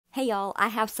Hey y'all, I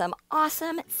have some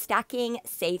awesome stacking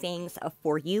savings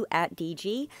for you at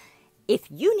DG. If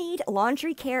you need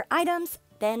laundry care items,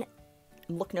 then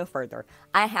look no further.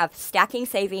 I have stacking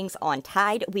savings on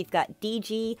Tide. We've got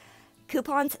DG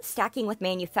coupons stacking with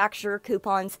manufacturer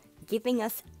coupons, giving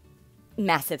us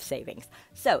massive savings.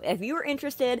 So if you are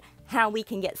interested how we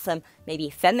can get some maybe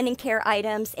feminine care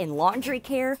items and laundry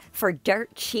care for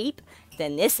dirt cheap,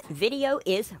 then this video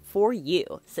is for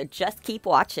you. So just keep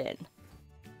watching.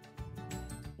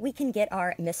 We can get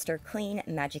our Mr. Clean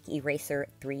Magic Eraser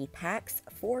 3 packs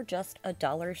for just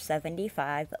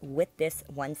 $1.75 with this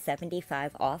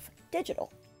 $1.75 off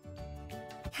digital.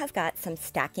 Have got some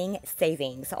stacking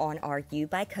savings on our U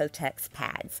by Kotex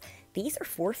pads. These are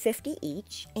 $4.50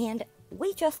 each, and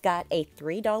we just got a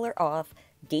 $3 off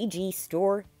DG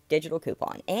store digital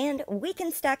coupon, and we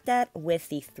can stack that with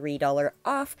the $3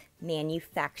 off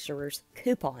manufacturer's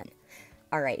coupon.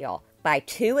 All right, y'all. Buy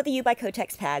 2 of the U by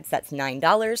Kotex pads, that's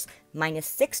 $9,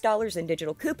 minus $6 in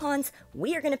digital coupons.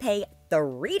 We are going to pay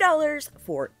 $3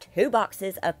 for 2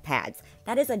 boxes of pads.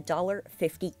 That is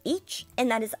 $1.50 each, and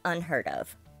that is unheard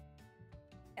of.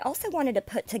 I also wanted to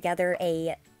put together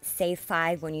a save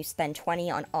 5 when you spend 20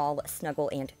 on all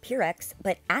Snuggle and Purex,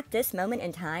 but at this moment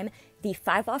in time, the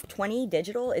 5 off 20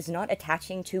 digital is not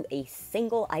attaching to a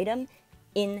single item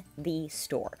in the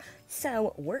store.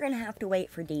 So we're going to have to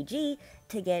wait for DG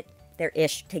to get their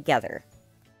ish together.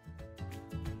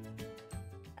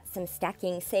 Some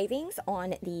stacking savings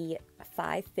on the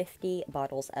 550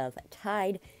 bottles of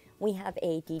Tide. We have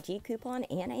a DG coupon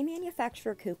and a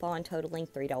manufacturer coupon totaling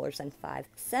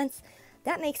 $3.05.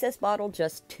 That makes this bottle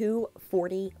just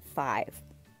 $2.45.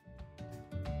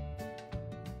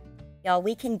 Y'all,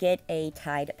 we can get a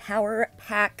Tide Power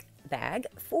Pack bag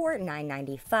for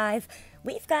 $9.95.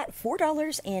 We've got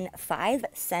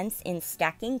 $4.05 in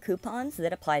stacking coupons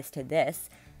that applies to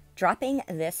this, dropping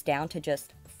this down to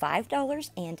just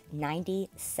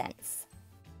 $5.90.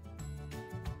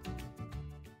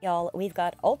 Y'all, we've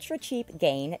got ultra cheap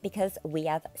gain because we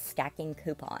have stacking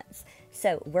coupons.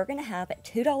 So we're going to have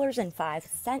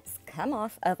 $2.05 come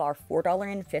off of our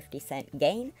 $4.50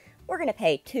 gain. We're going to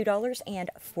pay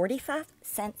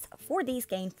 $2.45 for these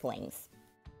gain flings.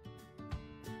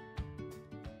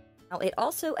 Now, it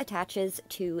also attaches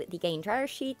to the Gain dryer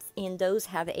sheets, and those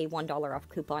have a $1 off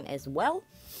coupon as well.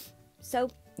 So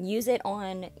use it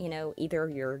on, either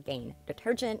your Gain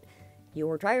detergent,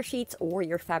 your dryer sheets, or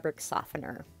your fabric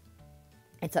softener.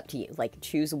 It's up to you.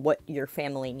 Choose what your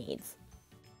family needs.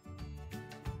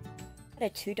 A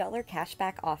 $2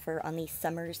 cashback offer on the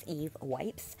Summer's Eve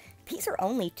wipes. These are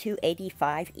only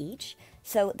 $2.85 each,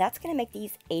 so that's going to make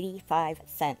these 85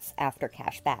 cents after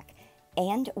cashback.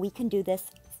 And we can do this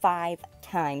 5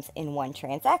 times in one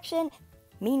transaction,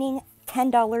 meaning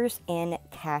 $10 in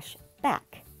cash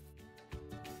back.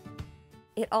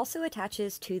 It also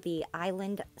attaches to the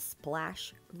Island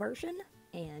Splash version,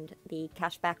 and the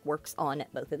cashback works on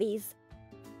both of these.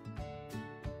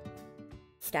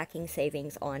 Stacking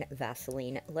savings on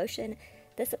Vaseline lotion.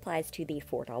 This applies to the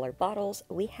 $4 bottles.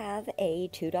 We have a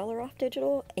 $2 off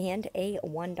digital and a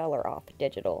 $1 off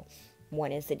digital.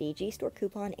 One is the DG store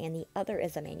coupon and the other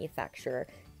is a manufacturer.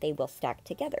 They will stack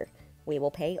together. We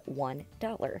will pay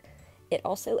 $1. It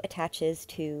also attaches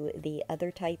to the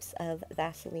other types of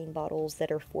Vaseline bottles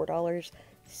that are $4.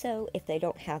 So if they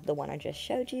don't have the one I just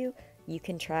showed you, you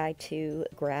can try to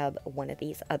grab one of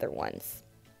these other ones.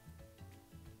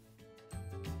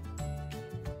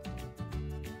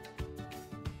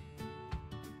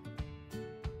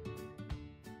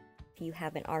 If you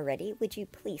haven't already, would you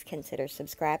please consider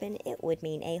subscribing? It would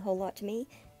mean a whole lot to me,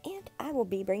 and I will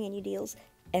be bringing you deals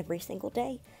every single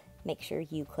day. Make sure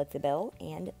you click the bell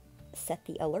and set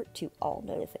the alert to all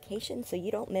notifications so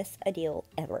you don't miss a deal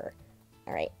ever.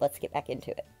 All right, let's get back into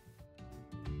it.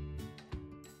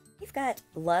 We've got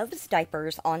Love's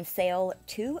diapers on sale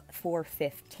 2 for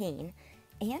 $15,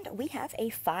 and we have a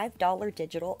 $5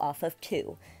 digital off of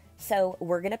 2. So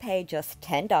we're going to pay just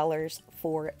 $10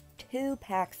 for 2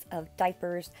 packs of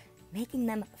diapers, making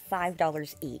them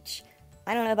 $5 each.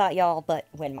 I don't know about y'all, but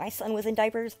when my son was in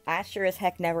diapers, I sure as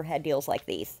heck never had deals like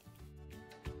these.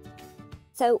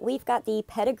 So we've got the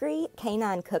Pedigree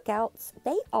Canine Cookouts.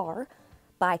 They are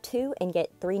buy 2 and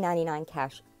get $3.99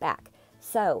 cash back.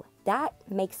 So that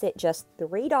makes it just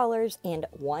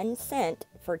 $3.01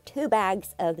 for 2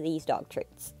 bags of these dog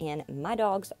treats. And my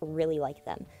dogs really like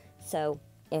them. So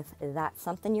if that's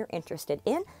something you're interested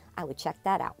in, I would check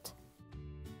that out.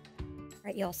 All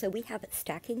right, y'all, so we have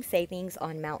stacking savings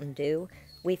on Mountain Dew.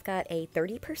 We've got a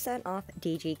 30% off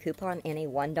DG coupon and a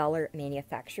 $1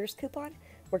 manufacturer's coupon.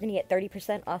 We're going to get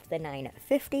 30% off the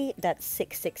 $9.50. That's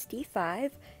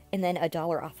 $6.65. And then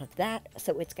 $1 off of that.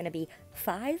 So it's going to be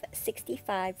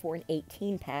 $5.65 for an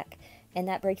 18-pack. And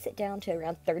that breaks it down to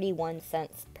around 31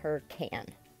 cents per can.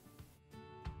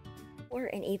 Or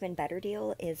an even better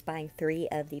deal is buying 3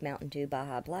 of the Mountain Dew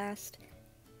Baja Blast.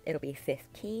 It'll be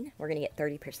 $15. We're going to get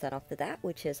 30% off of that,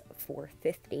 which is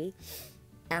 $4.50.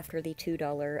 After the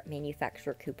 $2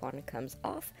 manufacturer coupon comes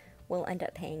off, we'll end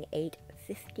up paying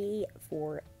 $8.50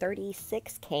 for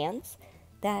 36 cans.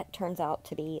 That turns out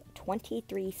to be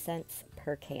 23 cents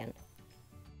per can.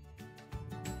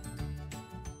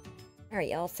 Alright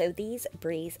y'all, so these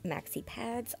Breeze Maxi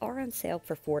Pads are on sale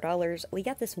for $4. We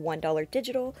got this $1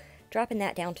 digital, dropping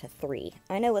that down to $3.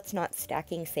 I know it's not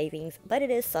stacking savings, but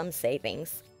it is some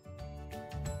savings.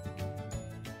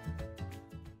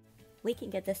 We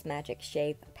can get this Magic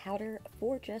Shave powder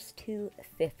for just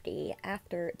 $2.50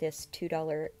 after this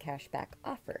 $2 cashback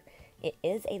offer. It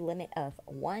is a limit of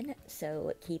 1,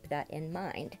 so keep that in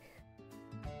mind.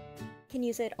 You can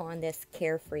use it on this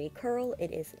Carefree Curl.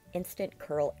 It is an instant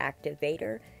curl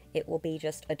activator. It will be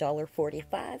just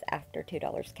 $1.45 after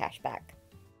 $2 cashback.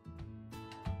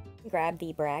 Grab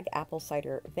the Bragg apple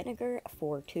cider vinegar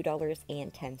for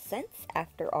 $2.10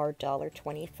 after our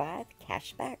 $1.25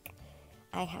 cashback.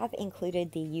 I have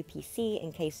included the UPC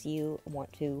in case you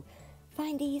want to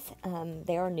find these.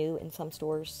 They are new in some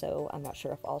stores, so I'm not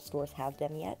sure if all stores have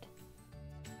them yet.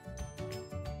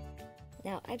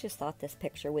 Now, I just thought this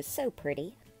picture was so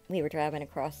pretty. We were driving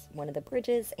across one of the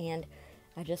bridges, and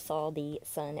I just saw the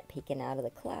sun peeking out of the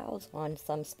clouds on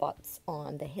some spots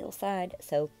on the hillside,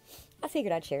 so I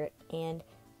figured I'd share it. And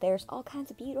there's all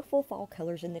kinds of beautiful fall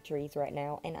colors in the trees right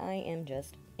now, and I am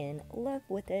just in love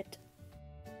with it.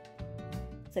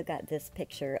 So got this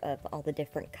picture of all the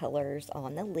different colors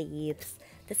on the leaves.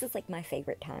 This is like my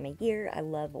favorite time of year. I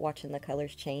love watching the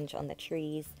colors change on the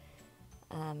trees.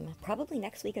 Probably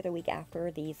next week or the week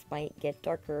after, these might get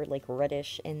darker, like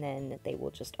reddish, and then they will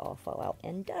just all fall out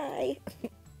and die.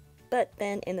 But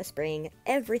then in the spring,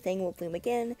 everything will bloom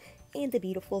again, and the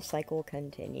beautiful cycle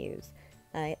continues.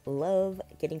 I love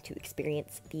getting to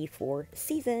experience the 4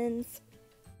 seasons.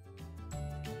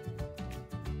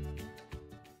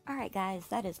 Alright guys,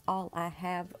 that is all I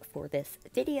have for this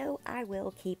video. I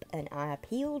will keep an eye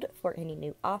peeled for any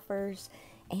new offers,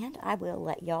 and I will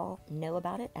let y'all know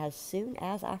about it as soon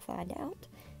as I find out.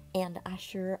 And I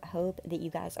sure hope that you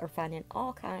guys are finding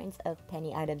all kinds of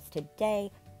penny items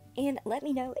today. And let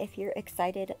me know if you're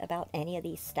excited about any of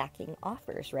these stacking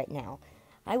offers right now.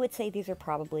 I would say these are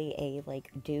probably a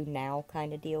do now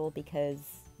kind of deal, because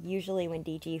usually when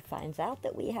DG finds out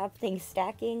that we have things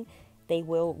stacking, they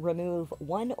will remove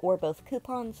one or both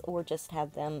coupons or just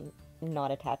have them not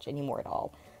attach anymore at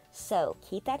all. So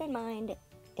keep that in mind,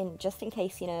 and just in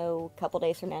case, a couple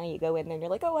days from now you go in there and you're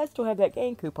like, oh, I still have that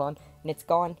game coupon, and it's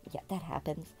gone. Yeah, that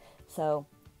happens. So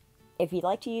if you'd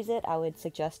like to use it, I would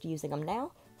suggest using them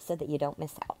now so that you don't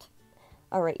miss out.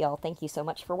 Alright y'all, thank you so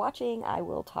much for watching. I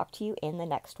will talk to you in the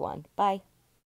next one. Bye!